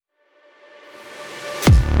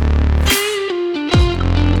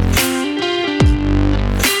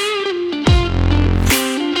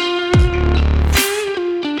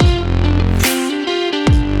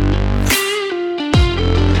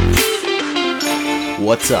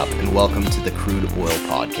What's up, and welcome to the Crude Oil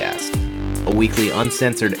Podcast, a weekly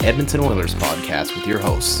uncensored Edmonton Oilers podcast with your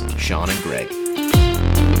hosts, Sean and Greg.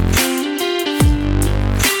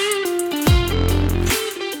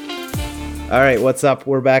 All right, what's up?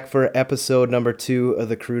 We're back for episode number 2 of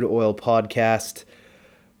the Crude Oil Podcast.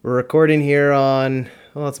 We're recording here on,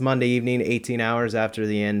 it's Monday evening, 18 hours after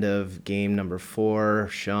the end of game number 4.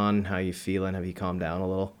 Sean, how you feeling? Have you calmed down a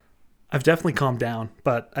little? I've definitely calmed down,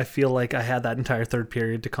 but I feel like I had that entire third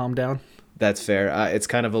period to calm down. That's fair. It's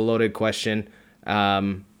kind of a loaded question,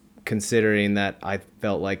 considering that I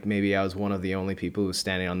felt like maybe I was one of the only people who was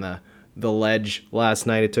standing on the ledge last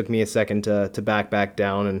night. It took me a second to back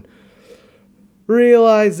down and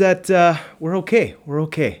realize that we're okay. We're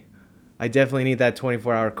okay. I definitely need that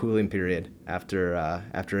 24-hour cooling period after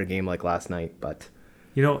a game like last night, but...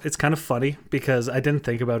 You know, it's kind of funny because I didn't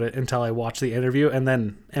think about it until I watched the interview, and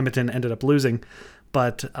then Edmonton ended up losing.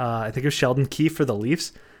 But I think it was Sheldon Keefe for the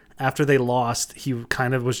Leafs. After they lost, he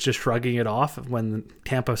kind of was just shrugging it off when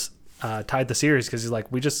Tampa tied the series because he's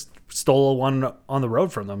like, we just stole one on the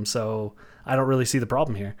road from them, so I don't really see the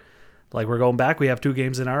problem here. Like, we're going back. We have 2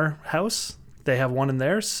 games in our house. They have 1 in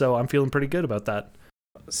theirs, so I'm feeling pretty good about that.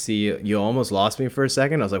 See, you almost lost me for a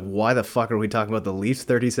second. I was like, why the fuck are we talking about the Leafs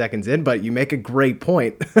 30 seconds in? But you make a great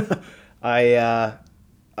point. I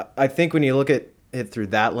think when you look at it through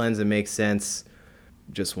that lens, it makes sense.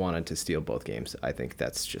 Just wanted to steal both games. I think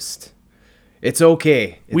that's just... It's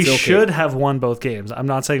okay. We should have won both games. I'm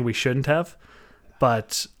not saying we shouldn't have,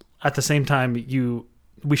 but at the same time,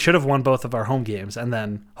 we should have won both of our home games and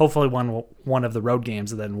then hopefully won one of the road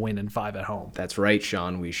games and then win in 5 at home. That's right,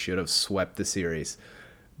 Sean. We should have swept the series.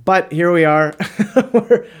 But here we are.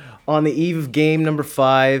 We're on the eve of game number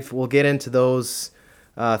 5. We'll get into those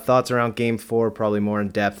thoughts around game 4 probably more in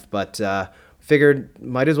depth, but figured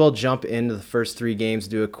might as well jump into the first 3 games,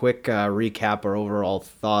 do a quick recap or overall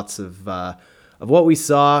thoughts of what we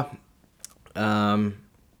saw, and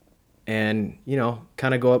kind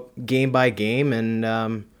of go up game by game,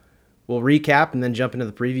 and we'll recap and then jump into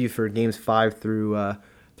the preview for games 5 through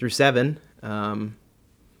 7.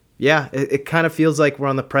 Yeah, it kind of feels like we're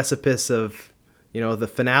on the precipice of, the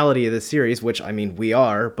finality of the series, which, I mean, we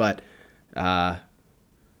are, but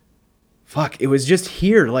it was just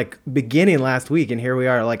here, like, beginning last week, and here we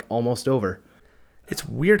are, like, almost over. It's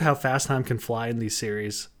weird how fast time can fly in these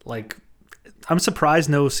series. Like, I'm surprised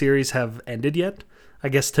no series have ended yet. I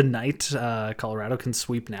guess tonight Colorado can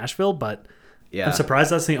sweep Nashville, but yeah. I'm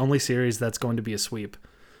surprised that's the only series that's going to be a sweep.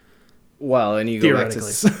 Well, and you go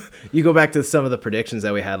back to some of the predictions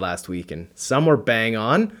that we had last week, and some were bang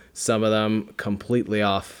on, some of them completely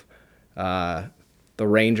off. The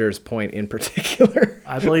Rangers point in particular.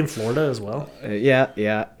 I blame Florida as well. Yeah.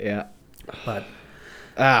 But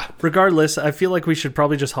regardless, I feel like we should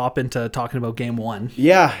probably just hop into talking about game 1.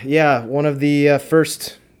 Yeah. One of the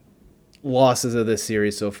first losses of this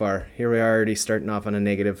series so far. Here we are already starting off on a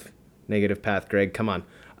negative path, Greg. Come on.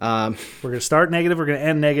 We're going to start negative, we're going to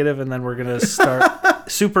end negative, and then we're going to start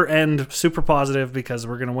super positive because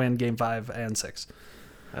we're going to win game 5 and 6.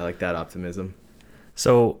 I like that optimism.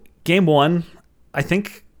 So game 1, I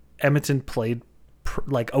think Edmonton played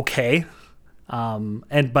okay,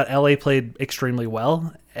 but LA played extremely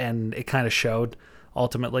well, and it kind of showed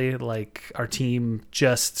ultimately. Like, our team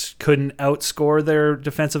just couldn't outscore their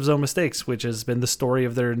defensive zone mistakes, which has been the story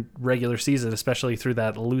of their regular season, especially through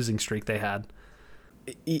that losing streak they had.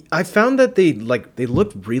 I found that they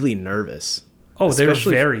looked really nervous. Oh, they were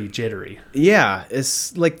very jittery. Yeah,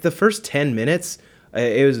 it's like the first 10 minutes,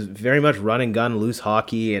 it was very much run and gun, loose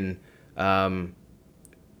hockey, and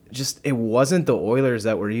it wasn't the Oilers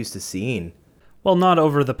that we're used to seeing. Well, not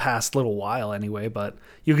over the past little while anyway, but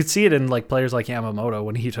you could see it in players like Yamamoto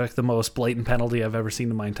when he took the most blatant penalty I've ever seen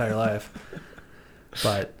in my entire life.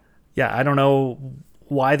 But yeah, I don't know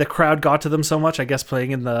why the crowd got to them so much. I guess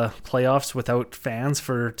playing in the playoffs without fans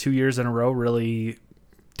for 2 years in a row really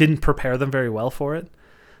didn't prepare them very well for it.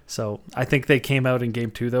 So I think they came out in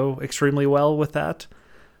game 2, though, extremely well with that.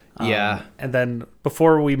 Yeah. And then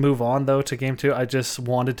before we move on, though, to game 2, I just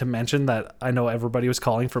wanted to mention that I know everybody was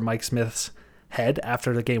calling for Mike Smith's head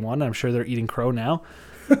after the game 1. I'm sure they're eating crow now.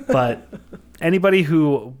 But anybody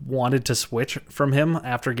who wanted to switch from him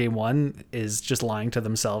after game 1 is just lying to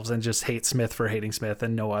themselves and just hate Smith for hating Smith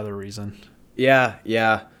and no other reason.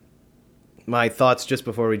 Yeah. My thoughts just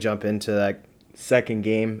before we jump into that second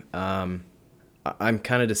game, I'm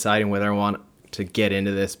kind of deciding whether I want to get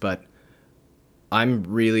into this, but I'm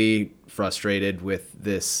really frustrated with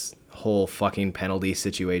this whole fucking penalty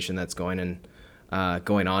situation that's going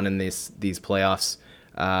on in these playoffs.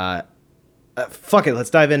 Fuck it, let's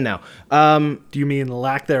dive in now. Do you mean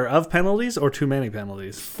lack thereof penalties or too many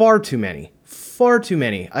penalties? Far too many. Far too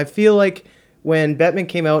many. I feel like when Bettman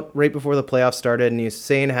came out right before the playoffs started and he's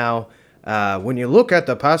saying how when you look at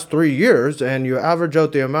the past 3 years and you average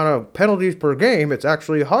out the amount of penalties per game, it's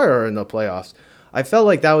actually higher in the playoffs. I felt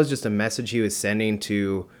like that was just a message he was sending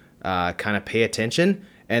to kind of pay attention.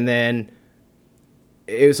 And then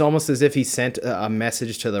it was almost as if he sent a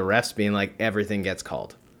message to the refs being like, everything gets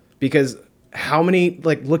called. Because how many,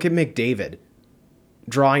 like, look at McDavid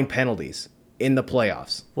drawing penalties in the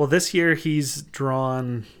playoffs. Well, this year he's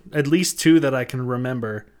drawn at least 2 that I can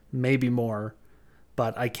remember, maybe more,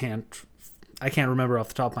 but I can't remember off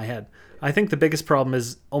the top of my head. I think the biggest problem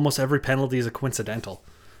is almost every penalty is a coincidental.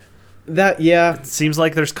 It seems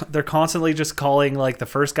like they're constantly just calling like the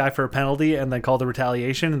first guy for a penalty and then call the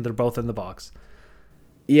retaliation, and they're both in the box.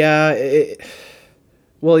 Yeah.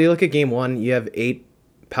 Well, you look at game 1, you have 8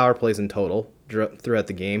 power plays in total throughout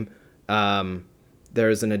the game.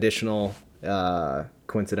 There's an additional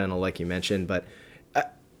coincidental, like you mentioned, but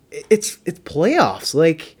it's playoffs.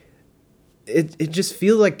 Like it just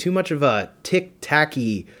feels like too much of a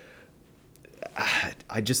tick-tacky.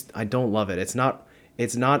 I don't love it. It's not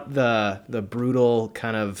the brutal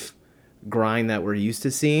kind of grind that we're used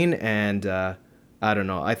to seeing, and I don't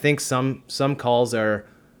know. I think some calls are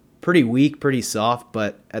pretty weak, pretty soft,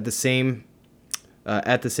 but at the same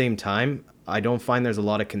time, I don't find there's a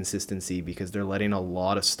lot of consistency because they're letting a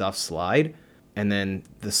lot of stuff slide, and then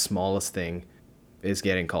the smallest thing is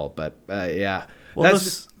getting called. But yeah, well,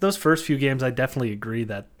 those first few games, I definitely agree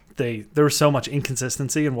that there was so much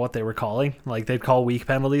inconsistency in what they were calling. Like they'd call weak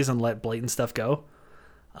penalties and let blatant stuff go.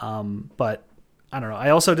 But I don't know. I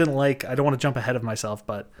also didn't like. I don't want to jump ahead of myself,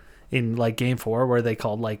 but in like game 4 where they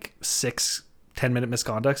called like 6 10-minute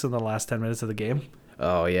misconducts in the last 10 minutes of the game.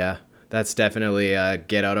 Oh yeah. That's definitely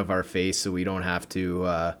get out of our face so we don't have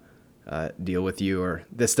to deal with you, or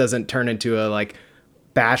this doesn't turn into a like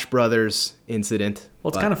Bash Brothers incident. Well,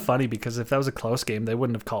 it's kind of funny because if that was a close game, they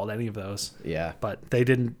wouldn't have called any of those. Yeah. But they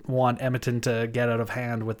didn't want Edmonton to get out of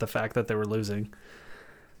hand with the fact that they were losing.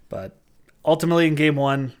 But ultimately in game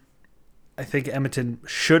 1, I think Edmonton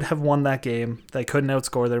should have won that game. They couldn't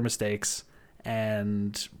outscore their mistakes.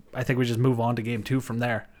 And I think we just move on to game 2 from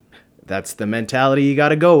there. That's the mentality you got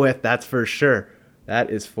to go with. That's for sure. That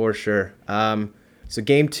is for sure. So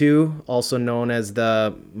game 2, also known as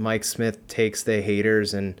the Mike Smith takes the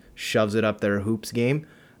haters and shoves it up their hoops game.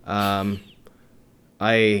 From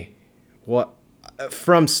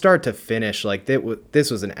start to finish, like this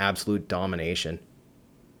was an absolute domination.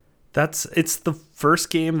 It's the first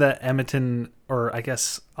game that Edmonton, or I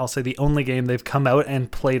guess I'll say the only game they've come out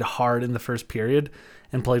and played hard in the first period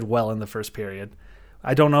and played well in the first period.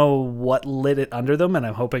 I don't know what lit it under them, and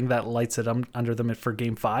I'm hoping that lights it under them for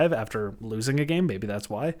Game 5 after losing a game. Maybe that's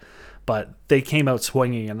why. But they came out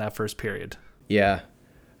swinging in that first period. Yeah.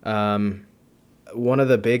 One of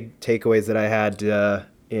the big takeaways that I had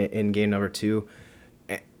in game number 2,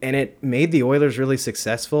 and it made the Oilers really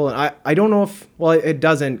successful. And I don't know if, well, it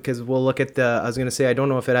doesn't, because we'll look at I was going to say, I don't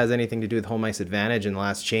know if it has anything to do with home ice advantage in the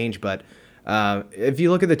last change, but if you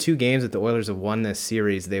look at the 2 games that the Oilers have won this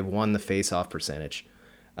series, they've won the face-off percentage.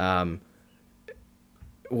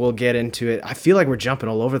 We'll get into it. I feel like we're jumping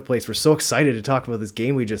all over the place. We're so excited to talk about this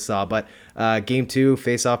game we just saw. But game 2,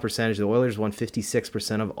 face-off percentage, the Oilers won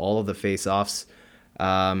 56% of all of the face-offs.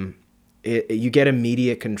 You get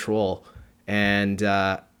immediate control, and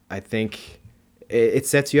I think it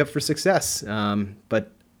sets you up for success.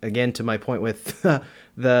 But again, to my point with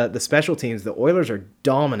the special teams, the Oilers are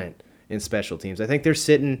dominant in special teams. I think they're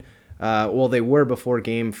sitting, they were before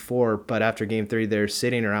game 4, but after game 3, they're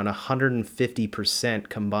sitting around 150%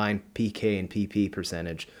 combined PK and PP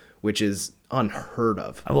percentage, which is unheard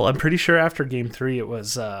of. Well, I'm pretty sure after game 3, it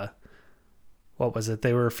was, what was it?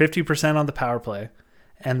 They were 50% on the power play.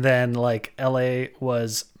 And then like LA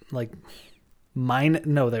was like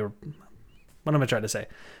what am I trying to say?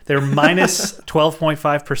 They were minus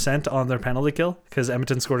 12.5% on their penalty kill because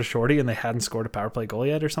Edmonton scored a shorty and they hadn't scored a power play goal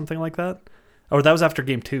yet or something like that. Or that was after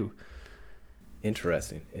game 2.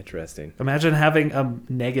 Interesting. Imagine having a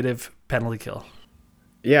negative penalty kill.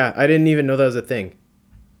 Yeah, I didn't even know that was a thing.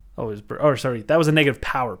 That was a negative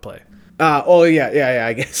power play. Yeah,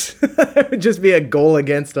 I guess. It would just be a goal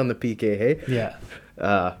against on the PK, hey? Yeah.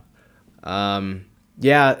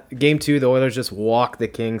 Yeah, game 2, the Oilers just walked the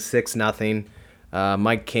Kings 6-0.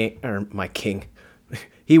 Mike King.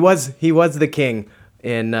 He was the king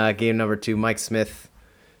in game number 2. Mike Smith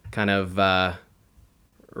kind of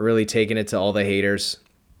really taking it to all the haters.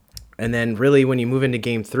 And then really when you move into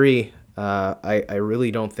game 3, I really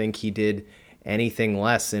don't think he did anything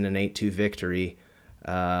less in an 8-2 victory.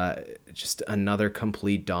 Just another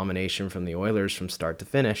complete domination from the Oilers from start to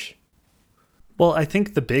finish. Well, I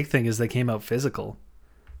think the big thing is they came out physical.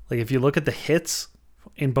 Like, if you look at the hits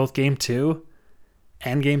in both Game 2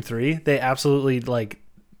 and Game 3, they absolutely, like,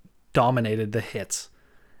 dominated the hits.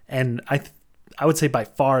 And I would say by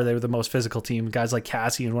far they were the most physical team. Guys like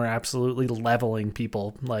Cassian were absolutely leveling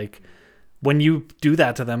people. Like, when you do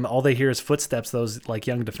that to them, all they hear is footsteps, those, like,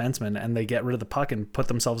 young defensemen, and they get rid of the puck and put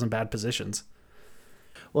themselves in bad positions.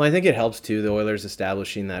 Well, I think it helps, too, the Oilers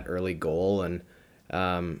establishing that early goal and,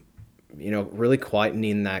 really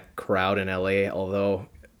quietening that crowd in LA, although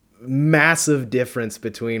massive difference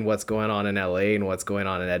between what's going on in LA and what's going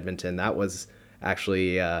on in Edmonton. That was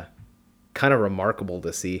actually kind of remarkable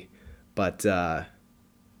to see. But, I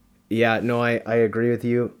agree with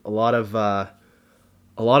you. A lot of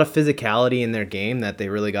physicality in their game that they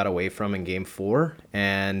really got away from in Game 4,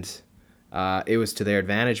 and it was to their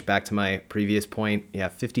advantage. Back to my previous point,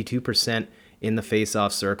 52% in the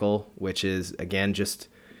face-off circle, which is, again, just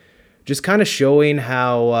kind of showing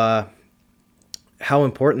how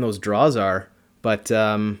important those draws are. But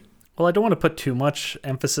well, I don't want to put too much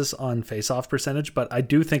emphasis on face-off percentage, but I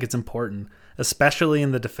do think it's important, especially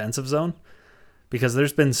in the defensive zone, because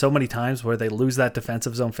there's been so many times where they lose that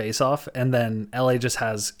defensive zone face-off, and then LA just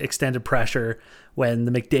has extended pressure when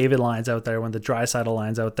the McDavid line's out there, when the Draisaitl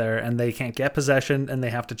line's out there, and they can't get possession, and they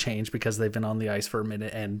have to change because they've been on the ice for a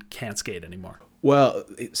minute and can't skate anymore. Well,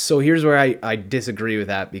 so here's where I disagree with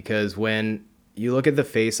that, because when you look at the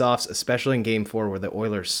face-offs, especially in Game 4 where the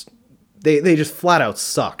Oilers, they just flat out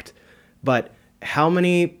sucked. But how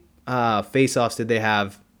many face-offs did they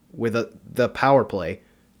have with the power play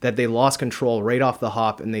that they lost control right off the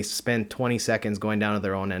hop and they spent 20 seconds going down to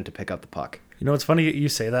their own end to pick up the puck? You know, it's funny you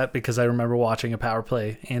say that, because I remember watching a power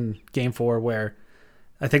play in Game 4 where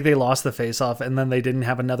I think they lost the face-off, and then they didn't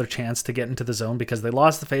have another chance to get into the zone because they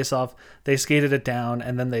lost the face-off, they skated it down,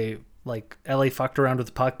 and then they, like, LA fucked around with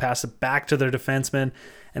the puck, passed it back to their defenseman,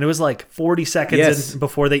 and it was like 40 seconds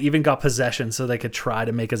before they even got possession so they could try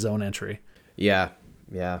to make a zone entry. Yeah.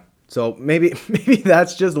 So maybe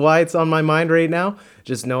that's just why it's on my mind right now,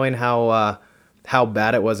 just knowing how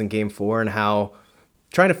bad it was in Game 4 and how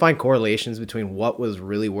trying to find correlations between what was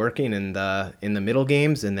really working in the middle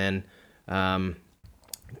games and then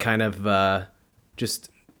just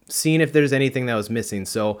seeing if there's anything that was missing.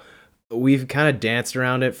 So we've kind of danced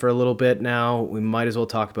around it for a little bit now. We might as well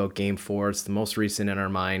talk about Game 4. It's the most recent in our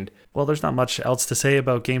mind. Well, there's not much else to say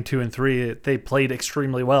about Game 2 and 3. They played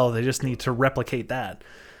extremely well. They just need to replicate that.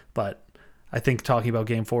 But I think talking about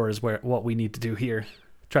Game 4 is what we need to do here.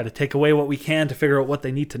 Try to take away what we can to figure out what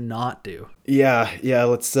they need to not do. Yeah.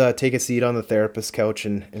 Let's take a seat on the therapist couch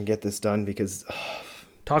and get this done, because...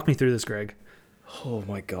 Talk me through this, Greg. Oh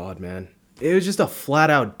my God, man. It was just a flat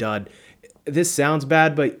out dud. This sounds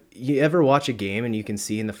bad, but you ever watch a game and you can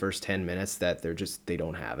see in the first 10 minutes that they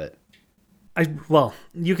don't have it? Well,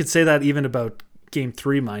 you could say that even about Game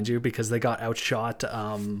 3, mind you, because they got outshot.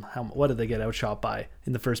 What did they get outshot by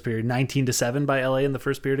in the first period? 19-7 by LA in the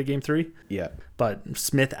first period of Game 3. Yeah. But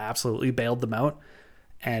Smith absolutely bailed them out,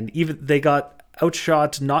 and even they got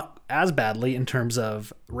outshot not as badly in terms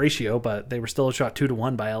of ratio, but they were still outshot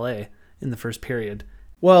 2-1 by LA in the first period.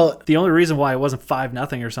 Well, the only reason why it wasn't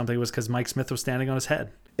 5-0 or something was because Mike Smith was standing on his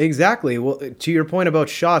head. Exactly. Well, to your point about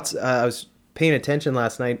shots, I was paying attention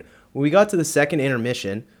last night. When we got to the second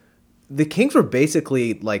intermission, the Kings were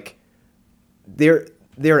basically like they're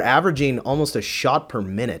averaging almost a shot per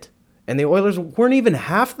minute, and the Oilers weren't even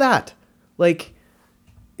half that. Like,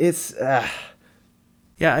 it's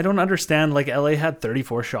yeah, I don't understand. Like, LA had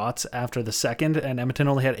 34 shots after the second, and Edmonton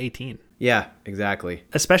only had 18. Yeah, exactly.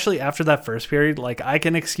 Especially after that first period. Like, I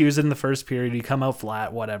can excuse it in the first period. You come out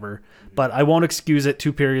flat, whatever. But I won't excuse it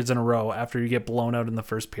 2 periods in a row after you get blown out in the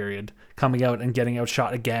first period, coming out and getting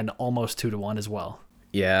outshot again almost 2-1 as well.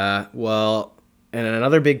 Yeah, well, and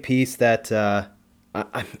another big piece that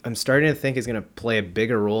I'm starting to think is going to play a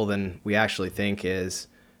bigger role than we actually think is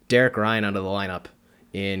Derek Ryan out of the lineup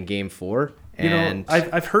in Game 4. And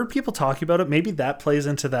I've heard people talking about it. Maybe that plays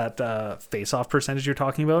into that face-off percentage you're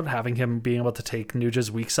talking about, having him being able to take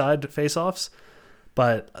Nuge's weak side face-offs.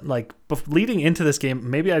 But like leading into this game,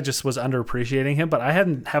 maybe I just was underappreciating him, but I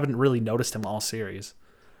haven't really noticed him all series.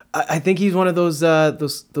 I think he's one of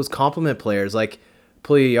those compliment players. Like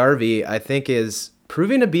Puljujärvi, I think, is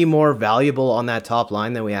proving to be more valuable on that top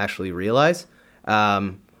line than we actually realize.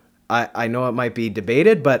 I know it might be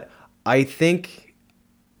debated, but I think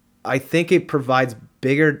it provides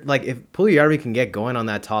bigger, like if Puljujärvi can get going on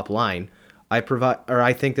that top line, I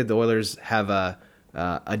think that the Oilers have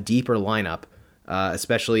a deeper lineup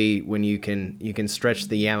especially when you can stretch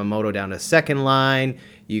the Yamamoto down to second line.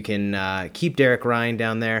 You can keep Derek Ryan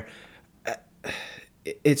down there.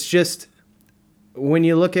 It's just when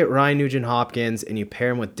you look at Ryan Nugent-Hopkins and you pair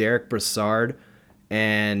him with Derek Brassard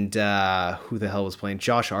and who the hell was playing?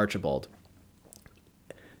 Josh Archibald.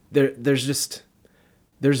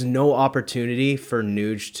 There's no opportunity for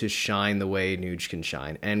Nuge to shine the way Nuge can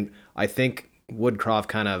shine. And I think Woodcroft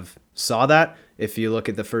kind of saw that. If you look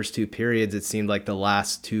at the first two periods, it seemed like the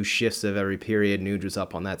last two shifts of every period, Nuge was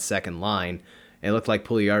up on that second line. It looked like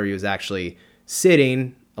Puljujarvi was actually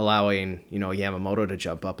sitting, allowing, Yamamoto to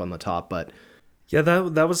jump up on the top. But yeah,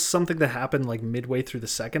 that was something that happened like midway through the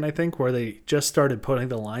second, I think, where they just started putting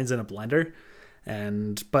the lines in a blender.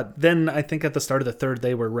 But then I think at the start of the third,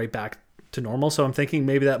 they were right back to normal. So I'm thinking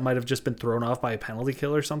maybe that might have just been thrown off by a penalty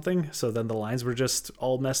kill or something. So then the lines were just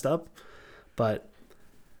all messed up. But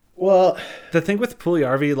well, the thing with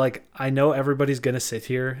Puljujarvi, like, I know everybody's going to sit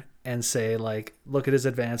here and say, like, look at his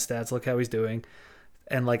advanced stats, look how he's doing.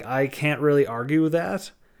 And, like, I can't really argue with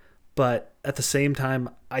that. But at the same time,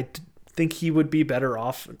 I think he would be better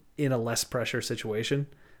off in a less pressure situation.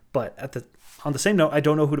 But on the same note, I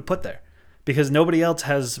don't know who to put there because nobody else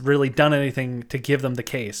has really done anything to give them the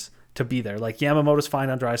case to be there. Like, Yamamoto's fine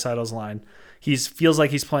on Draisaitl's line. He feels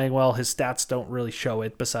like he's playing well. His stats don't really show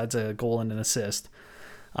it besides a goal and an assist.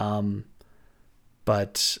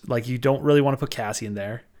 But like, you don't really want to put Cassie in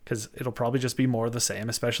there because it'll probably just be more of the same,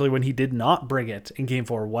 especially when he did not bring it in game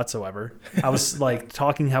 4 whatsoever. I was like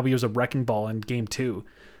talking how he was a wrecking ball in game 2.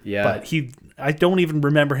 Yeah. But I don't even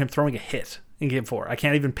remember him throwing a hit in game 4. I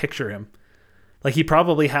can't even picture him. Like, he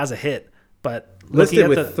probably has a hit, but listed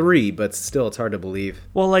with 3, but still it's hard to believe.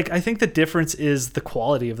 Well, like, I think the difference is the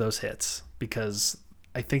quality of those hits because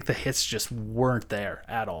I think the hits just weren't there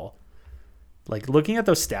at all. Like, looking at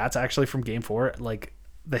those stats actually from game 4, like,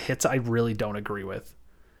 the hits I really don't agree with.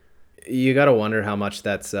 You got to wonder how much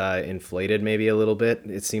that's inflated maybe a little bit.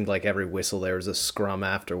 It seemed like every whistle there was a scrum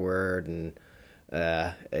afterward. And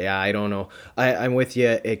yeah, I don't know. I'm with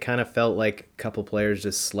you. It kind of felt like a couple players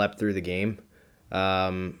just slept through the game.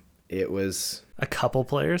 It was a couple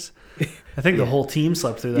players. I think the whole team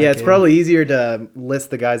slept through that. Yeah, it's game. probably easier to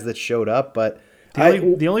list the guys that showed up, but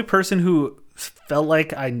the only person who felt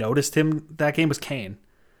like I noticed him that game was Kane.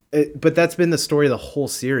 But that's been the story of the whole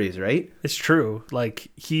series, right? It's true.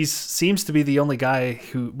 Like, he seems to be the only guy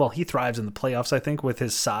who, well, he thrives in the playoffs, I think, with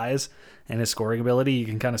his size and his scoring ability. You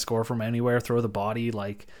can kind of score from anywhere, throw the body,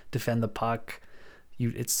 like, defend the puck.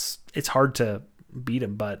 It's hard to beat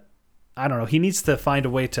him, but I don't know. He needs to find a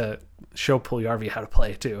way to show Puljujarvi how to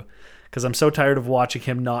play too, because I'm so tired of watching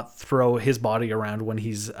him not throw his body around when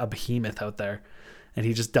he's a behemoth out there, and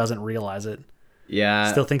he just doesn't realize it.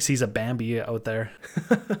 Yeah. Still thinks he's a Bambi out there.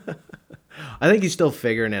 I think he's still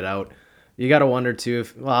figuring it out. You got to wonder too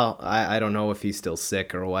if, well, I don't know if he's still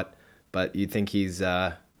sick or what, but you think he's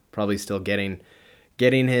probably still getting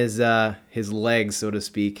his legs, so to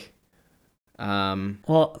speak.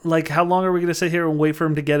 Well, like, how long are we going to sit here and wait for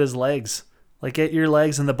him to get his legs? Like, get your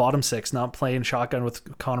legs in the bottom 6, not playing shotgun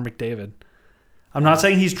with Connor McDavid. I'm not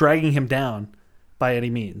saying he's dragging him down by any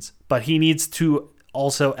means, but he needs to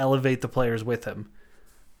also elevate the players with him.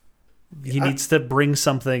 He needs to bring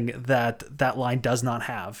something that line does not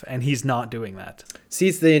have, and he's not doing that. See,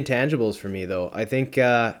 it's the intangibles for me, though. I think...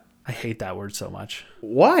 I hate that word so much.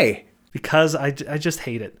 Why? Because I just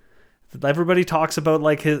hate it. Everybody talks about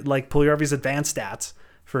like Puljujarvi's advanced stats,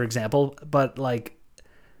 for example, but like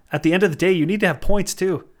at the end of the day, you need to have points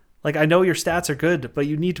too. Like, I know your stats are good, but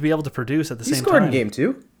you need to be able to produce at the same time. He scored in game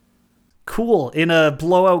 2. Cool. In a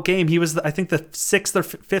blowout game, he was, I think, the 5th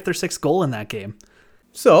or 6th goal in that game.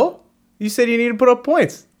 So you said you need to put up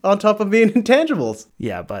points on top of being intangibles.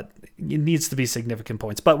 Yeah, but it needs to be significant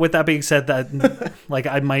points. But with that being said, that like,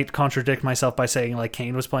 I might contradict myself by saying like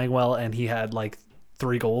Kane was playing well and he had like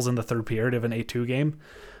 3 goals in the third period of an 8-2 game.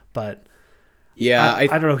 But yeah, I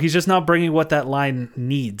don't know. He's just not bringing what that line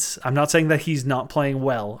needs. I'm not saying that he's not playing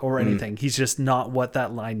well or anything. He's just not what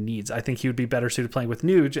that line needs. I think he would be better suited playing with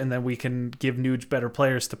Nuge, and then we can give Nuge better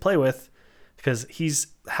players to play with because he's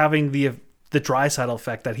having the Draisaitl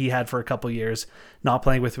effect that he had for a couple years, not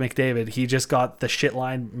playing with McDavid. He just got the shit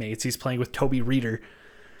line mates. He's playing with Toby Reeder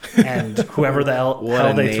and whoever the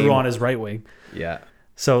hell they threw on his right wing. Yeah.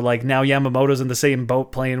 So, like, now Yamamoto's in the same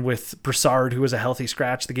boat playing with Brassard, who was a healthy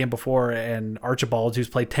scratch the game before, and Archibald, who's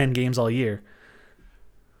played 10 games all year.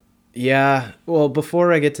 Yeah. Well,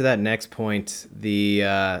 before I get to that next point, the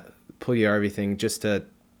Puljujarvi thing, just to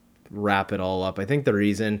wrap it all up, I think the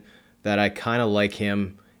reason that I kind of like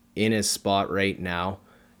him in his spot right now,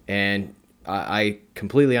 and I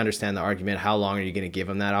completely understand the argument, how long are you going to give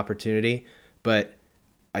him that opportunity? but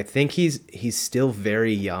I think he's still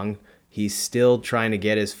very young. He's still trying to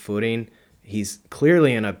get his footing. He's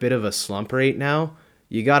clearly in a bit of a slump right now.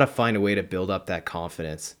 You got to find a way to build up that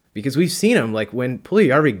confidence, because we've seen him, like when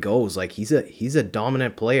Puljujarvi goes, like he's a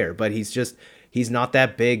dominant player, but he's not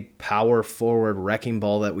that big power forward wrecking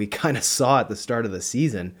ball that we kind of saw at the start of the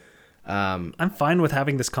season. I'm fine with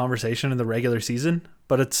having this conversation in the regular season,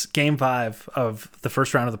 but it's game 5 of the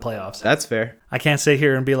first round of the playoffs. That's fair. I can't sit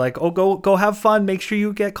here and be like, oh, go have fun. Make sure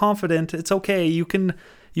you get confident. It's okay. You can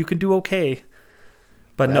do okay.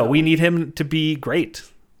 But no, we need him to be great.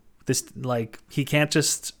 He can't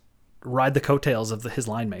just ride the coattails of his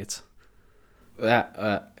line mates.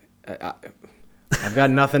 I've got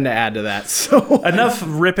nothing to add to that. So enough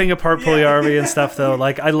ripping apart Puljujarvi and stuff, though.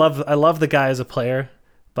 Like I love the guy as a player,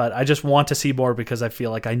 but I just want to see more because I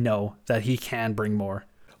feel like I know that he can bring more.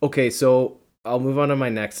 Okay, so I'll move on to my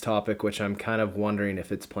next topic, which I'm kind of wondering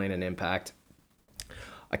if it's playing an impact.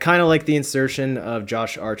 I kind of like the insertion of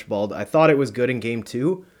Josh Archibald. I thought it was good in game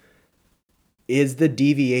 2. Is the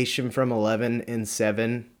deviation from 11 and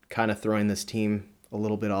 7 kind of throwing this team a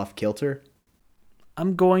little bit off kilter?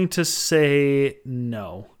 I'm going to say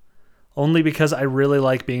no. Only because I really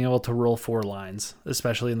like being able to roll 4 lines,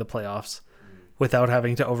 especially in the playoffs, without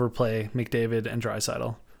having to overplay McDavid and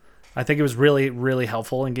Draisaitl. I think it was really, really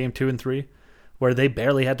helpful in game 2 and 3, where they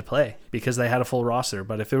barely had to play because they had a full roster.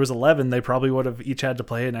 But if it was 11, they probably would have each had to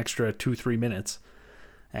play an extra 2-3 minutes.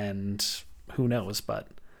 And who knows, but...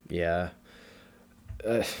 Yeah.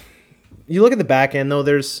 You look at the back end, though,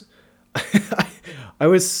 there's... I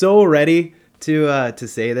was so ready to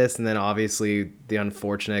say this, and then obviously the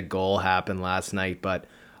unfortunate goal happened last night, but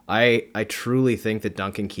I truly think that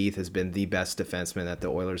Duncan Keith has been the best defenseman that the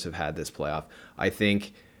Oilers have had this playoff. I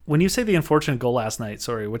think... When you say the unfortunate goal last night,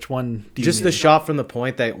 sorry, which one do you Just mean? the shot from the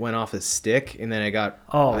point that went off his stick, and then it got...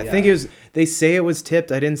 I yeah. think it was... They say it was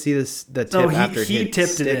tipped. I didn't see the tip after he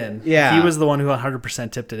tipped it in. Yeah. He was the one who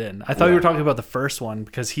 100% tipped it in. I thought you were talking about the first one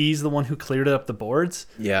because he's the one who cleared it up the boards.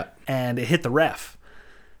 Yeah. And it hit the ref.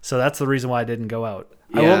 So that's the reason why I didn't go out.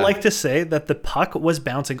 Yeah. I would like to say that the puck was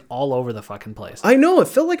bouncing all over the fucking place. I know. It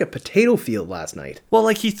felt like a potato field last night. Well,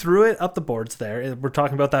 like he threw it up the boards there. We're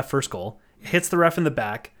talking about that first goal. It hits the ref in the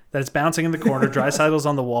back. That it's bouncing in the corner. Draisaitl's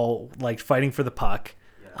on the wall, like fighting for the puck.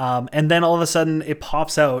 And then all of a sudden it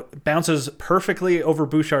pops out, bounces perfectly over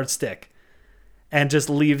Bouchard's stick, and just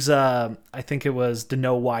leaves, I think it was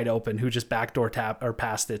Deneau wide open, who just backdoor tap or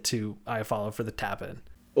passed it to Iafallo for the tap in.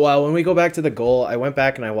 Well, when we go back to the goal, I went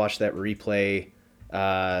back and I watched that replay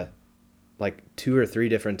like 2 or 3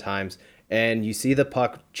 different times, and you see the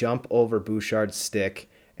puck jump over Bouchard's stick,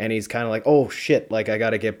 and he's kind of like, oh shit, like I got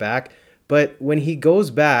to get back. But when he goes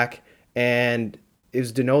back, and it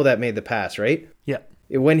was Deneau that made the pass, right? Yeah.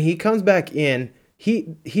 When he comes back in,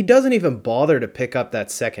 he doesn't even bother to pick up that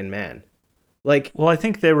second man. Like, well, I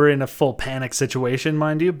think they were in a full panic situation,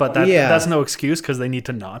 mind you, but that's no excuse because they need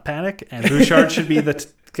to not panic. And Bouchard should be the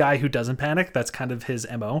guy who doesn't panic. That's kind of his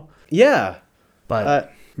MO. Yeah.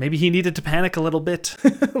 But maybe he needed to panic a little bit.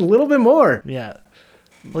 A little bit more. Yeah.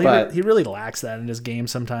 Well, he really lacks that in his game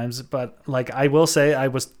sometimes. But like I will say, I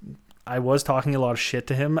was talking a lot of shit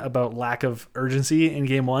to him about lack of urgency in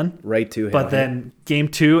game 1. Right to him. But then game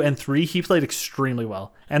 2 and 3, he played extremely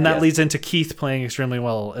well. And that leads into Keith playing extremely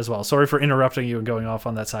well as well. Sorry for interrupting you and going off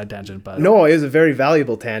on that side tangent. But no, it was a very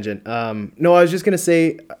valuable tangent. No, I was just going to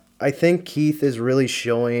say, I think Keith is really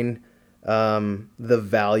showing the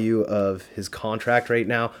value of his contract right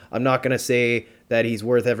now. I'm not going to say that he's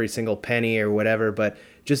worth every single penny or whatever, but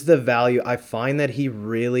just the value. I find that he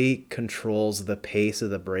really controls the pace of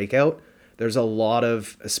the breakout. There's a lot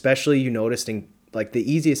of, especially you noticed in, like the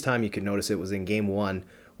easiest time you could notice it was in game 1,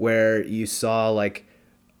 where you saw like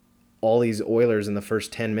all these Oilers in the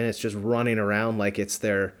first 10 minutes just running around like it's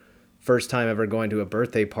their first time ever going to a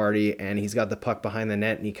birthday party, and he's got the puck behind the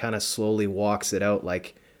net and he kind of slowly walks it out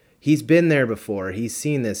like he's been there before. He's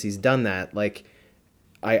seen this. He's done that. Like,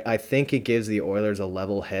 I think it gives the Oilers a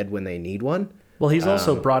level head when they need one. Well, he's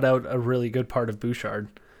also brought out a really good part of Bouchard.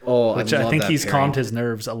 Which I think he's calmed his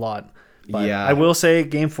nerves a lot. But yeah. I will say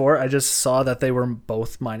game 4, I just saw that they were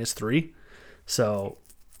both -3. So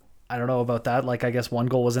I don't know about that. Like, I guess one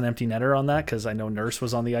goal was an empty netter on that because I know Nurse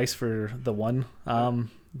was on the ice for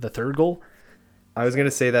the third goal. I was going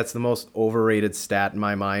to say that's the most overrated stat in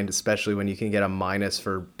my mind, especially when you can get a minus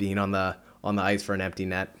for being on the ice for an empty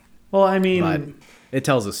net. Well, I mean, but it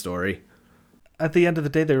tells a story. At the end of the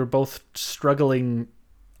day, they were both struggling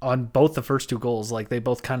on both the first 2 goals. Like, they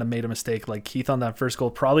both kind of made a mistake. Like, Keith on that first goal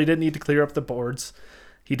probably didn't need to clear up the boards.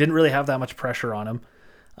 He didn't really have that much pressure on him.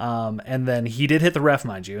 And then he did hit the ref,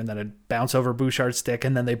 mind you, and then it bounced over Bouchard's stick,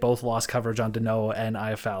 and then they both lost coverage on Deneau and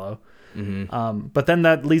Iafallo. But then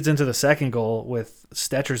that leads into the second goal with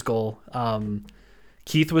Stetcher's goal.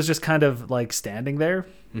 Keith was just kind of like standing there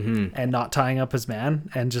and not tying up his man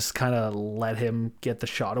and just kind of let him get the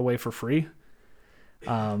shot away for free.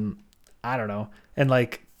 I don't know. And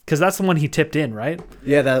like, cause that's the one he tipped in, right?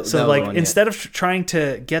 Yeah. So like, instead of trying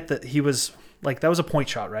to get he was like, that was a point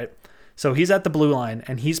shot, right? So he's at the blue line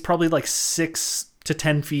and he's probably like 6 to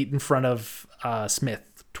 10 feet in front of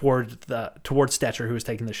Smith towards Stetcher, who was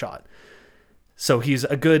taking the shot. So he's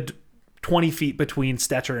a good 20 feet between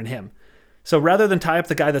Stetcher and him. So rather than tie up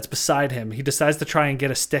the guy that's beside him, he decides to try and get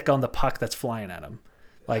a stick on the puck that's flying at him.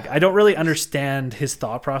 Like, I don't really understand his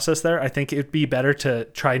thought process there. I think it'd be better to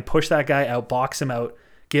try and push that guy out, box him out,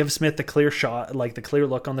 give Smith the clear shot, like the clear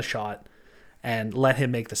look on the shot, and let him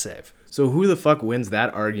make the save. So who the fuck wins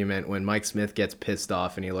that argument when Mike Smith gets pissed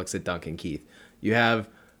off and he looks at Duncan Keith? You have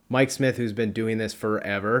Mike Smith, who's been doing this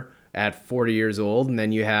forever at 40 years old, and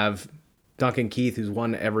then you have Duncan Keith, who's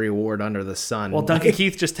won every award under the sun. Well, Duncan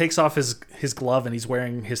Keith just takes off his glove and he's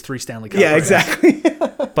wearing his 3 Stanley Cup. Yeah, exactly.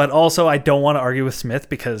 But also, I don't want to argue with Smith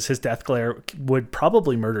because his death glare would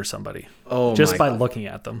probably murder somebody just by looking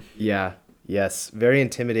at them. Yeah. Yes. Very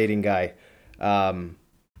intimidating guy.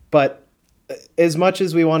 But as much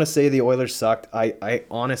as we want to say the Oilers sucked, I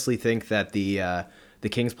honestly think that the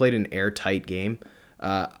Kings played an airtight game.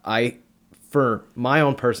 For my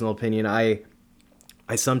own personal opinion, I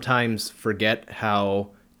sometimes forget how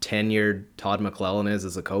tenured Todd McClellan is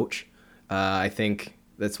as a coach. I think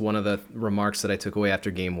that's one of the remarks that I took away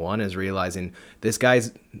after game 1 is realizing this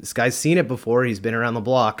guy's seen it before. He's been around the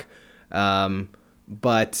block.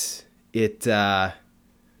 But it kind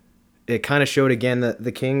of showed again that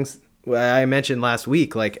the Kings, I mentioned last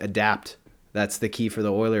week, like, adapt. That's the key for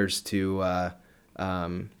the Oilers to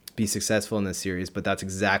be successful in this series. But that's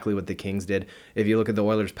exactly what the Kings did. If you look at the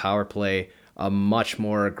Oilers' power play, a much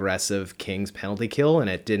more aggressive Kings penalty kill, and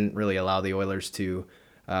it didn't really allow the Oilers to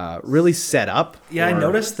really set up. Yeah, I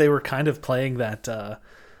noticed they were kind of playing that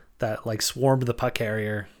like swarm the puck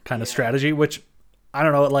carrier kind of strategy, which I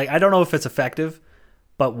don't know. Like, I don't know if it's effective,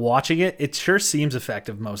 but watching it sure seems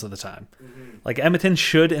effective most of the time. Like, Edmonton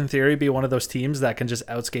should, in theory, be one of those teams that can just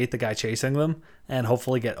outskate the guy chasing them and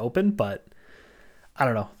hopefully get open, but I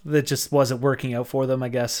don't know. That just wasn't working out for them, I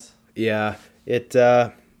guess. Yeah,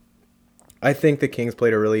 I think the Kings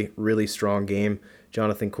played a really, really strong game.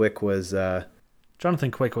 Jonathan Quick was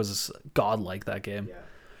godlike that game. Yeah.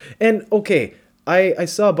 And, okay, I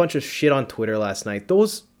saw a bunch of shit on Twitter last night.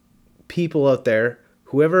 Those people out there,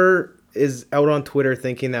 whoever is out on Twitter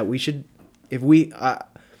thinking that we should,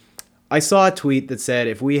 I saw a tweet that said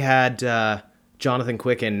if we had Jonathan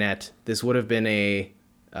Quick in net, this would have been a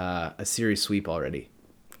series sweep already.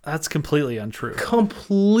 That's completely untrue.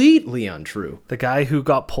 Completely untrue. The guy who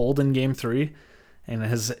got pulled in game 3 and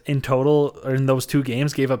has in total, or in those 2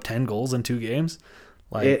 games, gave up 10 goals in 2 games.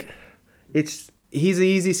 Like, he's an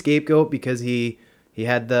easy scapegoat because he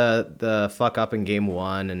had the fuck up in game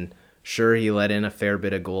 1, and sure, he let in a fair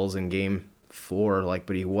bit of goals in game 4,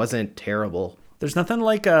 but he wasn't terrible. There's nothing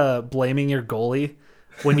like blaming your goalie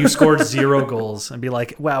when you scored 0 goals and be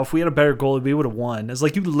like, wow, if we had a better goalie, we would have won. It's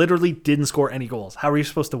like you literally didn't score any goals. How are you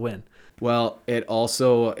supposed to win? Well, it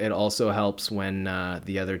also helps when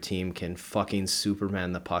the other team can fucking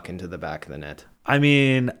Superman the puck into the back of the net. I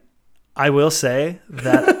mean, I will say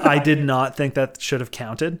that I did not think that should have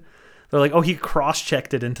counted. They're like, oh, he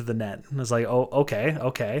cross-checked it into the net. And I was like, oh,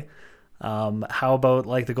 okay. How about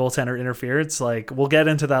like the goaltender interference? Like, we'll get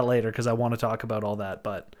into that later because I want to talk about all that,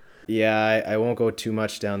 but... Yeah, I won't go too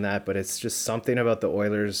much down that, but it's just something about the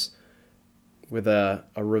Oilers with a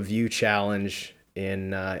review challenge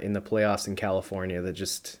in the playoffs in California that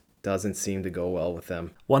just doesn't seem to go well with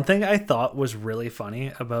them. One thing I thought was really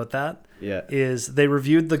funny about that is they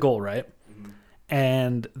reviewed the goal, right? Mm-hmm.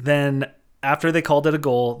 And then after they called it a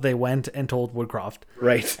goal, they went and told Woodcroft.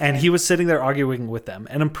 Right. And he was sitting there arguing with them.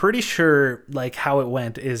 And I'm pretty sure like how it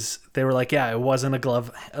went is they were like, yeah, it wasn't a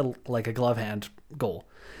glove hand goal.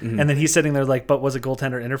 Mm-hmm. And then he's sitting there like, but was it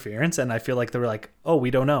goaltender interference? And I feel like they were like, oh, we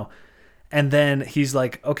don't know. And then he's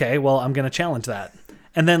like, okay, well, I'm going to challenge that.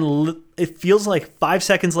 And then it feels like 5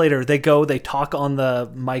 seconds later, they talk on the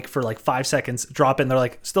mic for like 5 seconds, drop in, they're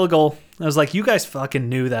like, still a goal. And I was like, you guys fucking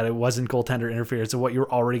knew that it wasn't goaltender interference and what you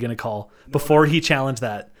were already going to call before he challenged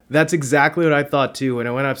that. That's exactly what I thought too. When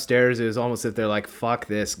I went upstairs, it was almost as if they're like, fuck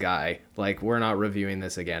this guy. Like, we're not reviewing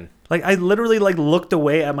this again. Like, I literally like looked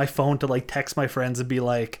away at my phone to like text my friends and be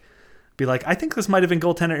like, be like, I think this might have been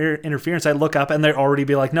goaltender interference. I look up and they already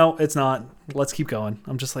be like, no, it's not. Let's keep going.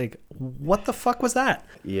 I'm just like, what the fuck was that?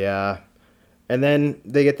 Yeah. And then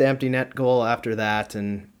they get the empty net goal after that,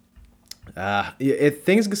 and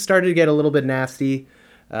things started to get a little bit nasty.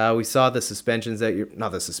 We saw the suspensions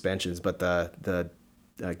not the suspensions, but the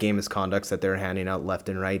game misconducts that they're handing out left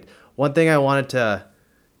and right. One thing I wanted to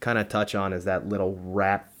kind of touch on is that little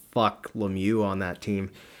rat fuck Lemieux on that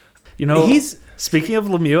team. Speaking of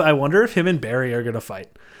Lemieux, I wonder if him and Barry are going to fight,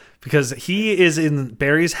 because he is in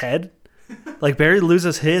Barry's head. Like, Barry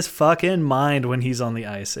loses his fucking mind when he's on the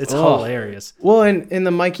ice. It's hilarious. Well, in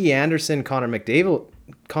the Mikey Anderson, Connor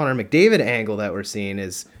McDavid angle that we're seeing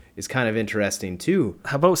is kind of interesting too.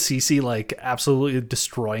 How about CC like absolutely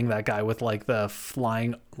destroying that guy with like the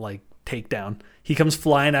flying like takedown? He comes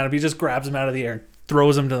flying at him. He just grabs him out of the air and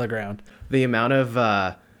throws him to the ground. The amount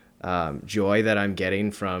of joy that I'm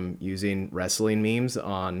getting from using wrestling memes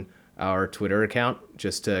on our Twitter account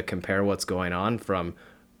just to compare what's going on, from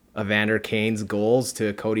Evander Kane's goals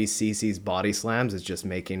to Cody Cece's body slams, is just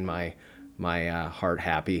making my heart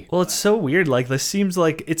happy. Well, it's so weird. Like, this seems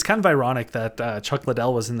like it's kind of ironic that Chuck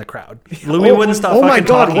Liddell was in the crowd. Louis wouldn't stop. Oh my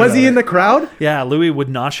God, was he in the crowd? Yeah, Louis would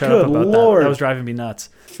not shut up about that. That was driving me nuts.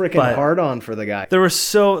 Freaking hard on for the guy. There was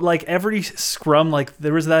so like every scrum, like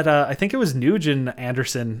there was that. I think it was Nugent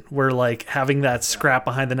Anderson were like having that scrap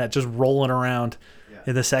behind the net, just rolling around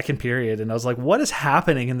in the second period, and I was like, what is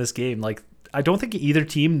happening in this game? Like, I don't think either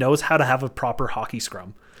team knows how to have a proper hockey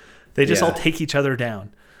scrum. They just all take each other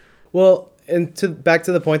down. Well, and back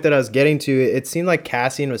to the point that I was getting to, it seemed like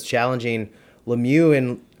Cassian was challenging Lemieux,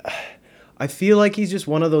 and I feel like he's just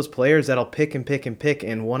one of those players that'll pick and pick and pick,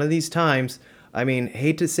 and one of these times, I mean,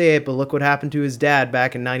 hate to say it, but look what happened to his dad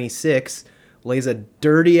back in '96, lays a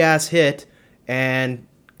dirty-ass hit and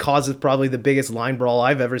causes probably the biggest line brawl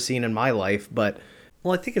I've ever seen in my life, but...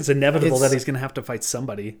 Well, I think it's inevitable that he's going to have to fight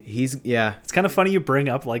somebody. It's kind of funny you bring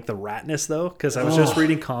up like the ratness though, because I was just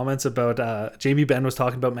reading comments about Jamie Benn was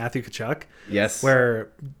talking about Matthew Tkachuk. Yes.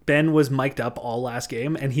 Where Ben was mic'd up all last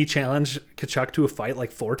game and he challenged Tkachuk to a fight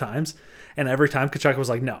like 4 times. And every time Tkachuk was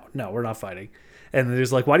like, no, we're not fighting. And he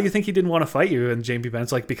was like, why do you think he didn't want to fight you? And Jamie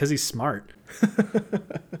Benn's like, because he's smart.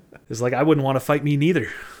 It's like, I wouldn't want to fight me neither.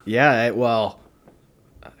 Yeah, well,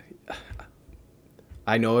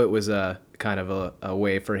 I know it was a kind of a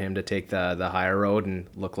way for him to take the higher road and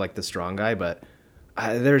look like the strong guy, but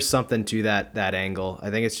there's something to that angle. I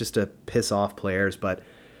think it's just to piss off players, but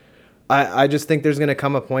I just think there's going to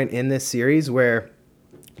come a point in this series where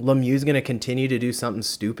Lemieux's going to continue to do something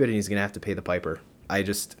stupid and he's going to have to pay the piper.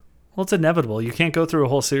 Well, it's inevitable. You can't go through a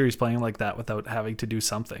whole series playing like that without having to do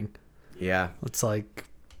something. Yeah. It's like...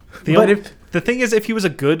 The thing is, if he was a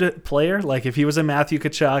good player, like if he was a Matthew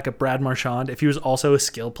Tkachuk, a Brad Marchand, if he was also a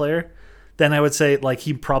skill player, then I would say like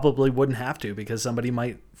he probably wouldn't have to, because somebody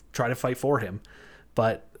might try to fight for him.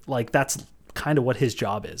 But like that's kind of what his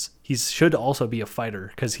job is. He should also be a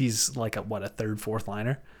fighter, because he's like a third, fourth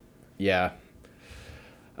liner. Yeah.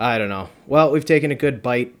 I don't know. Well, we've taken a good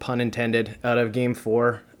bite, pun intended, out of Game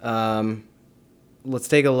 4. Let's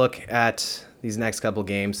take a look at these next couple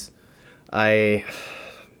games.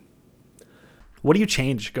 What do you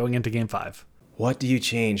change going into Game 5? What do you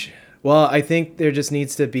change? Well, I think there just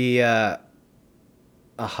needs to be a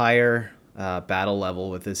higher battle level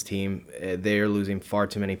with this team. They're losing far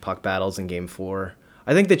too many puck battles in Game 4.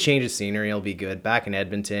 I think the change of scenery will be good. Back in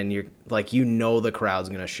Edmonton, the crowd's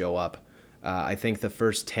going to show up. I think the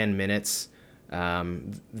first 10 minutes,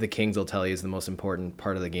 the Kings will tell you is the most important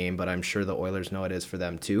part of the game, but I'm sure the Oilers know it is for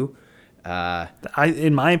them too.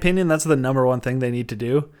 In my opinion, that's the number one thing they need to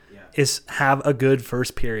do, is have a good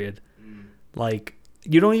first period. Like,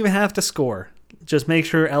 you don't even have to score. Just make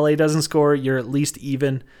sure LA doesn't score. You're at least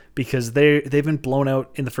even, because they've been blown out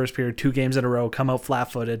in the first period 2 games in a row, come out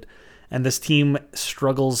flat-footed, and this team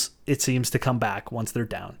struggles, it seems, to come back once they're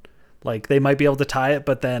down. Like, they might be able to tie it,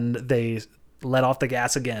 but then they let off the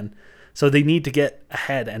gas again. So they need to get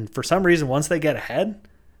ahead, and for some reason, once they get ahead,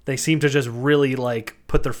 they seem to just really like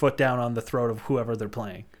put their foot down on the throat of whoever they're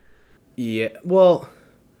playing. Yeah, well,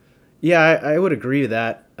 yeah, I would agree with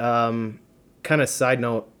that. Kind of side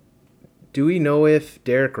note, do we know if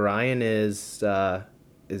Derek Ryan is out?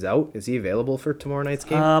 Is he available for tomorrow night's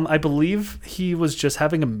game? I believe he was just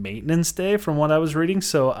having a maintenance day from what I was reading.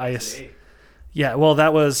 So yeah,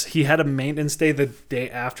 well, he had a maintenance day the day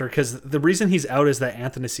after, because the reason he's out is that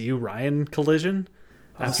Anthony Ryan collision.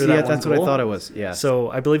 After that, that's what I thought it was. Yeah.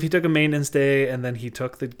 So I believe he took a maintenance day and then he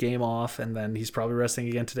took the game off, and then he's probably resting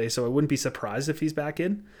again today. So I wouldn't be surprised if he's back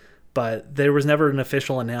in. but there was never an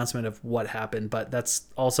official announcement of what happened. But that's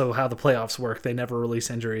also how the playoffs work. They never release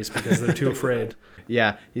injuries because they're too afraid.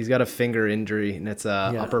 Yeah, he's got a finger injury, and it's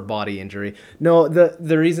a upper body injury. No,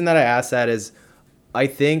 the reason that I asked that is I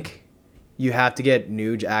think you have to get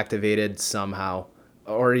Nuge activated somehow,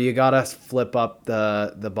 or you got to flip up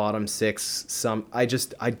the bottom six.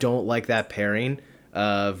 I don't like that pairing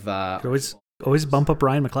of... always bump up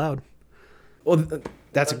Ryan McLeod. Well,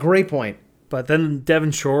 that's a great point. But then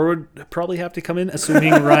Devin Shore would probably have to come in,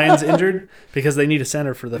 assuming Ryan's injured, because they need a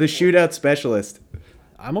center for the shootout specialist.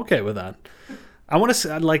 I'm okay with that. I want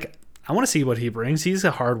to see what he brings. He's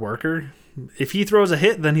a hard worker. If he throws a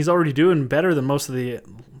hit, then he's already doing better than most of the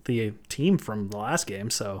team from the last game.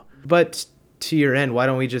 So, but to your end, why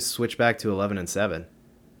don't we just switch back to 11-7?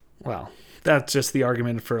 Well, that's just the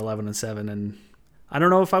argument for 11-7, and I don't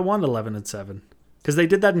know if I want 11-7 because they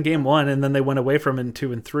did that in game 1, and then they went away from it in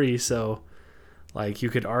 2 and 3. So, like, you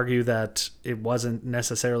could argue that it wasn't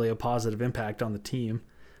necessarily a positive impact on the team.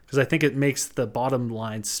 Because I think it makes the bottom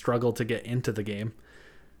line struggle to get into the game.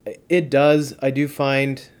 It does. I do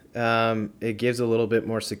find it gives a little bit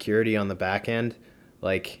more security on the back end.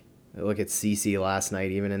 Like, look at CC last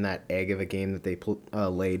night, even in that egg of a game that they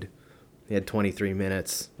laid. He had 23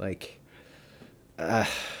 minutes. Like, I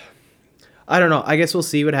don't know. I guess we'll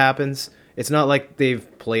see what happens. It's not like they've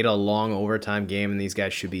played a long overtime game and these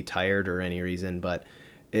guys should be tired or any reason, but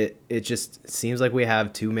it just seems like we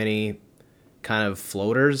have too many kind of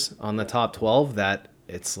floaters on the top 12 that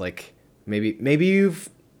it's like maybe you've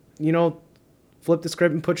flipped the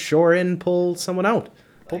script and put Shore in, pull someone out,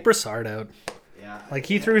 pull Brassard out. Yeah, like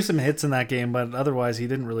he threw some hits in that game, but otherwise he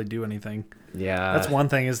didn't really do anything. Yeah, that's one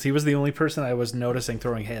thing, is he was the only person I was noticing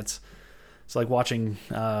throwing hits. It's like watching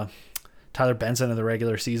Tyler Benson in the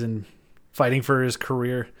regular season fighting for his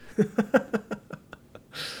career.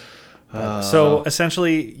 So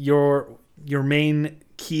essentially your main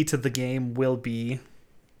key to the game will be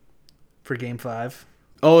for game 5.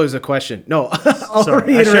 Oh, it was a question. No,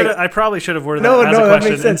 sorry, I probably should have worded that as a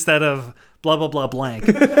question instead of blah blah blah blank.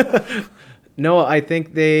 No, I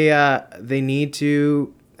think they need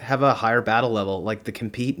to have a higher battle level. Like, the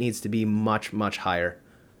compete needs to be much higher.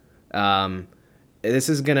 This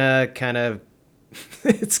is gonna kind of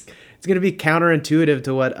it's gonna be counterintuitive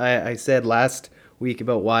to what I said last week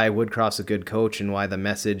about why Woodcroft's a good coach and why the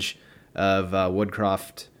message of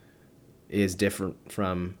Woodcroft is different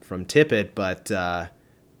from Tippett, but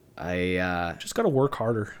I just got to work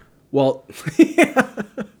harder. Well, yeah,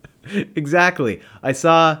 exactly. I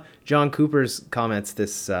saw John Cooper's comments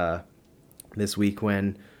this week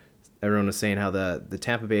when everyone was saying how the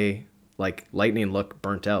Tampa Bay Lightning look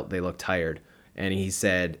burnt out. They look tired, and he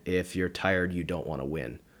said, "If you're tired, you don't want to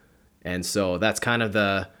win." And so that's kind of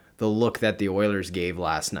the look that the Oilers gave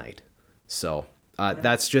last night. So.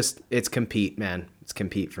 That's just, it's compete, man. It's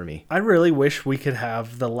compete for me. I really wish we could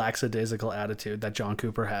have the lackadaisical attitude that John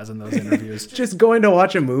Cooper has in those interviews. Just going to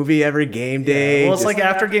watch a movie every game day. Yeah. Well, it's like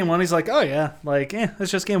after game 1, he's like, oh yeah,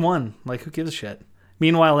 it's just game 1. Like, who gives a shit?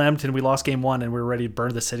 Meanwhile, in Edmonton, we lost game 1 and we were ready to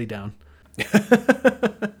burn the city down. I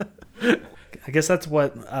guess that's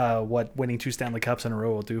what winning 2 Stanley Cups in a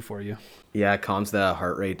row will do for you. Yeah, it calms the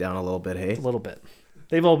heart rate down a little bit, hey? A little bit.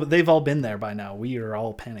 They've all been there by now. We are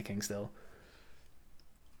all panicking still.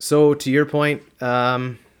 So, to your point,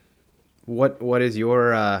 what is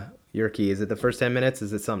your key? Is it the first 10 minutes?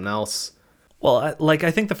 Is it something else? Well, I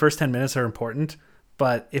think the first 10 minutes are important,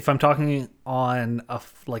 but if I'm talking on a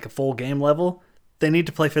full game level, they need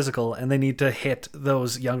to play physical and they need to hit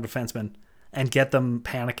those young defensemen and get them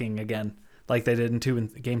panicking again, like they did in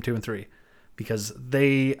game 2 and 3, because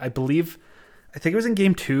I think it was in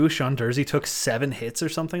game 2, Sean Dursey took 7 hits or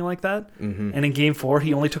something like that, and in game 4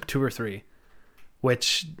 he only took 2 or 3.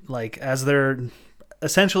 Which, as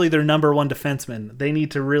essentially their number 1 defenseman, they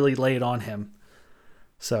need to really lay it on him.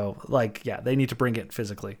 So, they need to bring it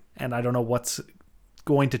physically. And I don't know what's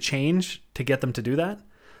going to change to get them to do that.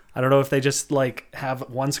 I don't know if they just, have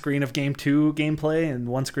one screen of game 2 gameplay and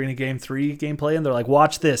one screen of game 3 gameplay, and they're like,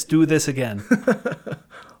 watch this, do this again.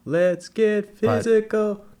 Let's get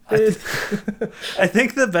physical. I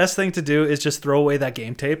think the best thing to do is just throw away that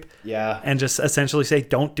game tape. Yeah. And just essentially say,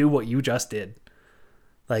 don't do what you just did.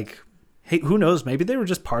 Hey, who knows? Maybe they were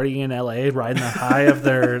just partying in LA, riding the high of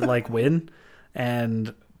their win,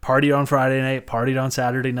 and partied on Friday night, partied on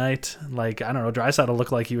Saturday night. I don't know. Draisaitl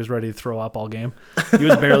looked like he was ready to throw up all game. He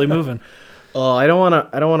was barely moving. Oh, I don't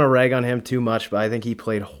want to rag on him too much, but I think he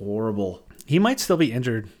played horrible. He might still be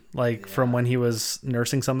injured, from when he was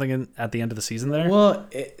nursing something at the end of the season there. Well,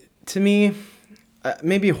 to me,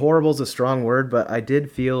 maybe horrible is a strong word, but I did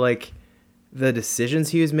feel like the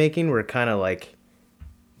decisions he was making were kind of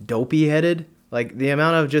dopey headed. Like the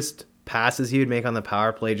amount of just passes he would make on the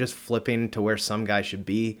power play, just flipping to where some guy should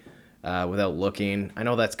be without looking. I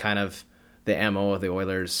know that's kind of the MO of the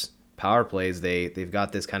Oilers power plays. They've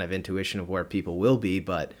got this kind of intuition of where people will be,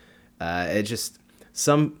 but it just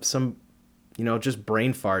some just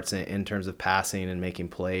brain farts in terms of passing and making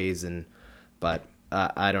plays. But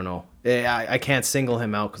I don't know. I can't single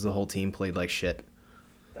him out because the whole team played like shit.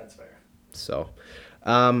 That's fair. So,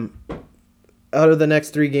 out of the next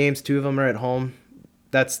 3 games, 2 of them are at home.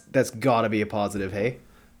 That's got to be a positive, hey?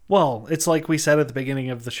 Well, it's like we said at the beginning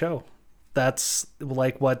of the show. That's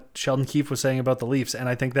like what Sheldon Keefe was saying about the Leafs, and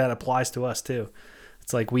I think that applies to us too.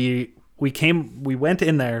 It's like we went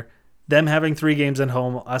in there, them having 3 games at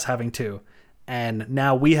home, us having 2, and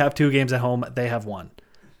now we have 2 games at home, they have 1.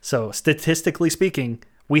 So statistically speaking,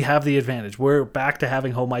 we have the advantage. We're back to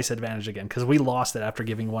having home ice advantage again because we lost it after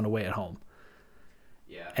giving 1 away at home.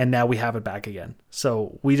 Yeah. And now we have it back again.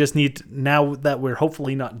 So we just need, now that we're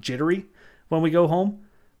hopefully not jittery when we go home,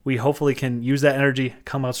 we hopefully can use that energy,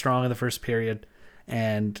 come out strong in the first period,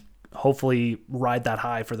 and hopefully ride that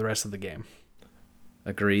high for the rest of the game.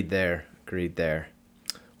 Agreed there.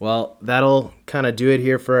 Well, that'll kind of do it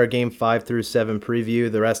here for our game 5 through 7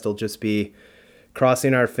 preview. The rest will just be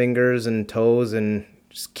crossing our fingers and toes and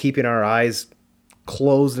just keeping our eyes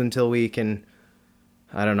closed until we can,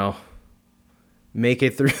 I don't know, make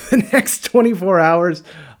it through the next 24 hours.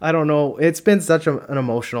 I don't know. It's been such an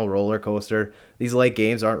emotional roller coaster. These late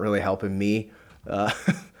games aren't really helping me. I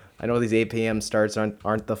know these 8 p.m. starts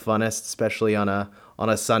aren't the funnest, especially on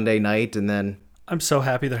a Sunday night. And then I'm so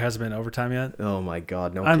happy there hasn't been overtime yet. oh my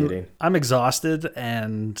God, no kidding. I'm exhausted,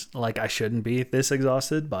 and like I shouldn't be this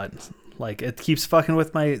exhausted, but like it keeps fucking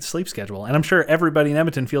with my sleep schedule. And I'm sure everybody in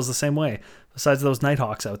Edmonton feels the same way, besides those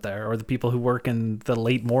Nighthawks out there or the people who work in the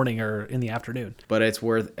late morning or in the afternoon. But it's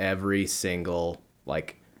worth every single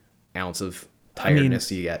like ounce of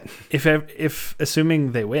tiredness you get. If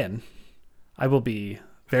assuming they win, I will be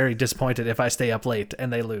very disappointed if I stay up late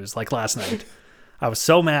and they lose, like last night. I was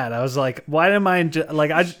so mad. I was like, why am I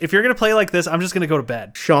if you're going to play like this, I'm just going to go to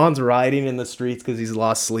bed. Sean's riding in the streets because he's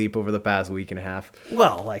lost sleep over the past week and a half.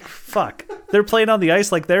 Well, like, fuck. They're playing on the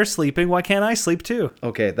ice like they're sleeping. Why can't I sleep too?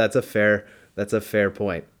 Okay, that's a fair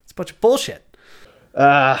point. It's a bunch of bullshit.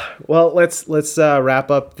 Well, let's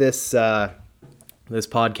wrap up this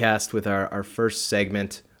podcast with our first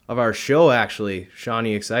segment of our show, actually. Sean, are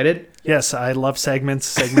you excited? Yes, I love segments.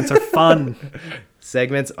 Segments are fun.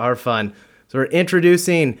 Segments are fun. So we're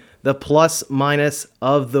introducing the plus minus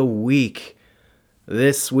of the week.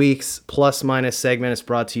 This week's plus minus segment is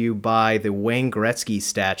brought to you by the Wayne Gretzky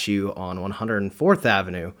statue on 104th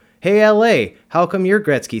Avenue. Hey LA, how come your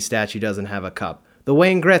Gretzky statue doesn't have a cup? The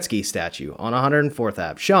Wayne Gretzky statue on 104th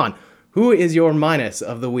Ave. Sean, who is your minus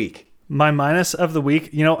of the week? My minus of the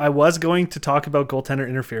week, I was going to talk about goaltender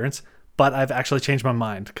interference, but I've actually changed my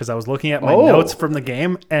mind because I was looking at my notes from the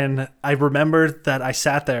game, and I remembered that I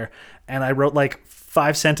sat there and I wrote like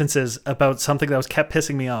 5 sentences about something that was kept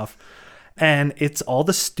pissing me off. And it's all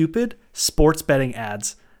the stupid sports betting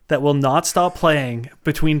ads that will not stop playing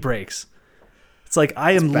between breaks. It's like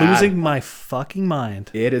I am losing my fucking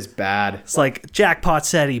mind. It is bad. It's like Jackpot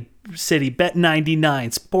City, Bet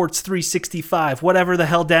 99, Sports 365, whatever the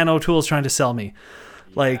hell Dan O'Toole's trying to sell me.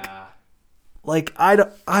 Like I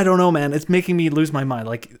don't know, man. It's making me lose my mind.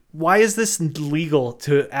 Like, why is this legal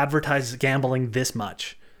to advertise gambling this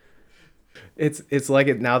much? It's like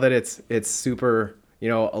it now that it's super,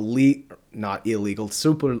 elite, not illegal,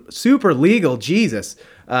 super legal. Jesus,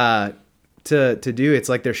 to do. It's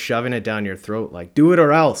like they're shoving it down your throat. Like, do it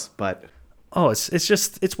or else. But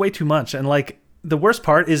it's way too much. And like the worst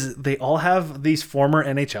part is they all have these former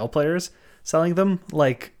NHL players selling them.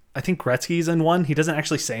 Like, I think Gretzky's in one. He doesn't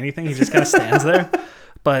actually say anything. He just kind of stands there.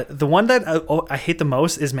 But the one that I hate the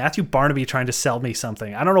most is Matthew Barnaby trying to sell me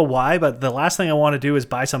something. I don't know why, but the last thing I want to do is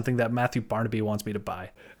buy something that Matthew Barnaby wants me to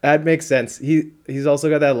buy. That makes sense. He's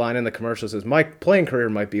also got that line in the commercial that says, my playing career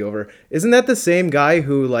might be over. Isn't that the same guy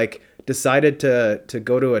who like decided to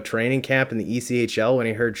go to a training camp in the ECHL when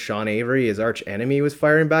he heard Sean Avery, his arch enemy, was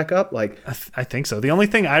firing back up? Like, I think so. The only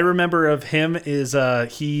thing I remember of him is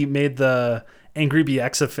he made the Angry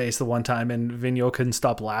Bieksa face the one time, and Vigneault couldn't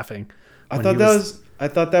stop laughing. I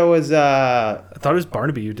thought it was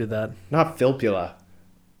Barnaby who did that. Not Filppula.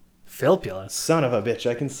 Filppula. Son of a bitch.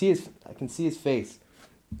 I can see his face.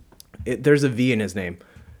 There's a V in his name.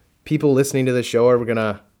 People listening to the show are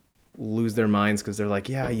gonna lose their minds because they're like,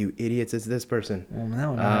 yeah, you idiots, it's this person. Well,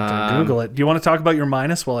 now I have to Google it. Do you want to talk about your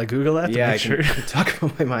minus while I Google that? Yeah, I can talk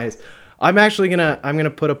about my minus. I'm gonna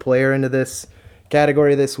put a player into this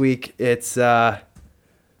category this week. It's I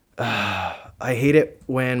I hate it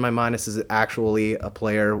when my minus is actually a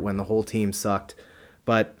player when the whole team sucked.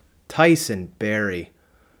 But Tyson Barrie,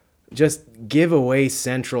 just give away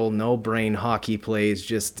central no-brain hockey plays.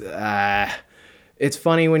 Just it's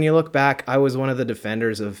funny when you look back. I was one of the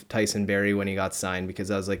defenders of Tyson Barrie when he got signed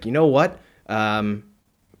because I was like, you know what?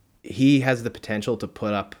 He has the potential to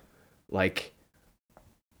put up like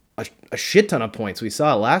a shit ton of points. We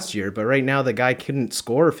saw it last year, but right now the guy couldn't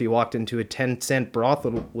score if he walked into a 10-cent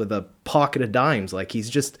brothel with a pocket of dimes. Like there's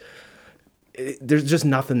just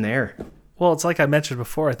nothing there. Well, it's like I mentioned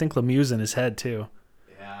before. I think Lemieux's in his head too.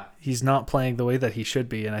 Yeah. He's not playing the way that he should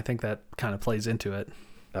be, and I think that kind of plays into it.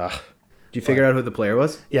 Did you figure out who the player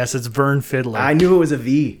was? Yes, it's Vern Fiddler. I knew it was a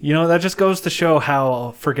V. You know, that just goes to show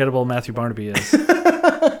how forgettable Matthew Barnaby is.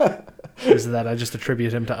 Is that I just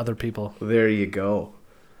attribute him to other people. There you go.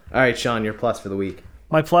 All right, Sean, your plus for the week.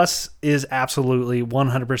 My plus is absolutely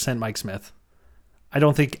 100% Mike Smith. I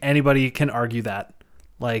don't think anybody can argue that.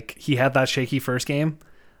 Like, he had that shaky first game,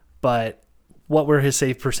 but what were his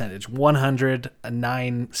save percentage? 100, a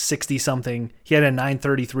 960 something. He had a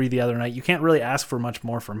 933 the other night. You can't really ask for much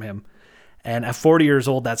more from him. And at 40 years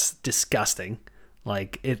old, that's disgusting.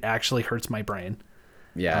 Like, it actually hurts my brain.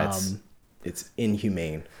 Yeah, it's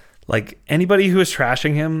inhumane. Like, anybody who is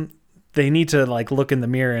trashing him, they need to like look in the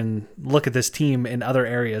mirror and look at this team in other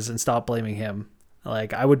areas and stop blaming him.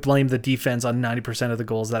 Like, I would blame the defense on 90% of the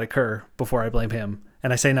goals that occur before I blame him.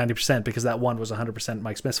 And I say 90% because that one was 100%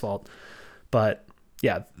 Mike Smith's fault. But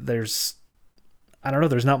yeah, there's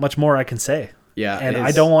not much more I can say. Yeah. And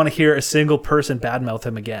I don't want to hear a single person badmouth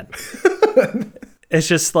him again. It's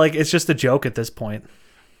just a joke at this point.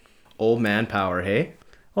 Old man power, hey?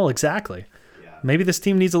 Well, exactly. Maybe this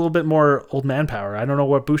team needs a little bit more old man power. I don't know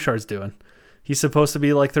what Bouchard's doing. He's supposed to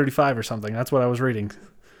be like 35 or something. That's what I was reading.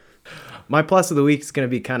 My plus of the week is going to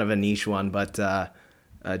be kind of a niche one, but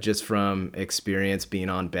just from experience being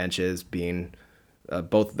on benches, being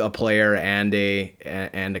both a player and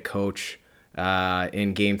a coach.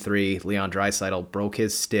 In Game 3, Leon Draisaitl broke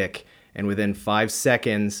his stick, and within 5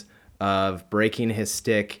 seconds of breaking his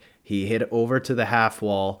stick, he hit over to the half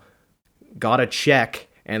wall, got a check,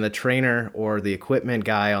 and the trainer or the equipment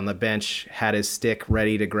guy on the bench had his stick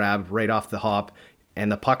ready to grab right off the hop,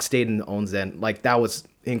 and the puck stayed in the own end. Like, that was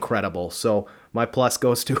incredible. So my plus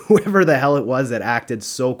goes to whoever the hell it was that acted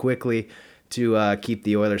so quickly to keep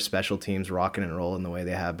the Oilers special teams rocking and rolling the way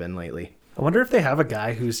they have been lately. I wonder if they have a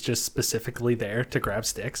guy who's just specifically there to grab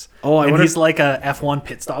sticks. Oh, I wonder. He's like a F1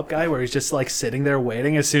 pit stop guy where he's just like sitting there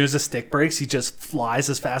waiting. As soon as the stick breaks, he just flies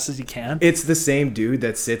as fast as he can. It's the same dude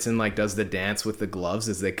that sits and like does the dance with the gloves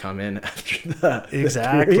as they come in after the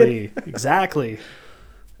Exactly.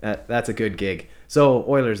 That's a good gig. So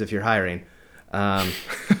Oilers, if you're hiring, I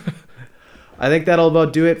think that'll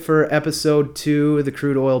about do it for episode 2 of the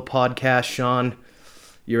Crude Oil Podcast. Sean,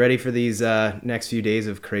 you ready for these next few days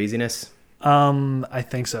of craziness? I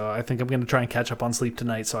think so. I think I'm going to try and catch up on sleep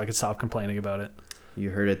tonight so I can stop complaining about it. You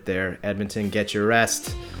heard it there. Edmonton, get your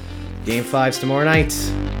rest. Game 5's tomorrow night.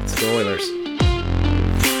 Let's go Oilers.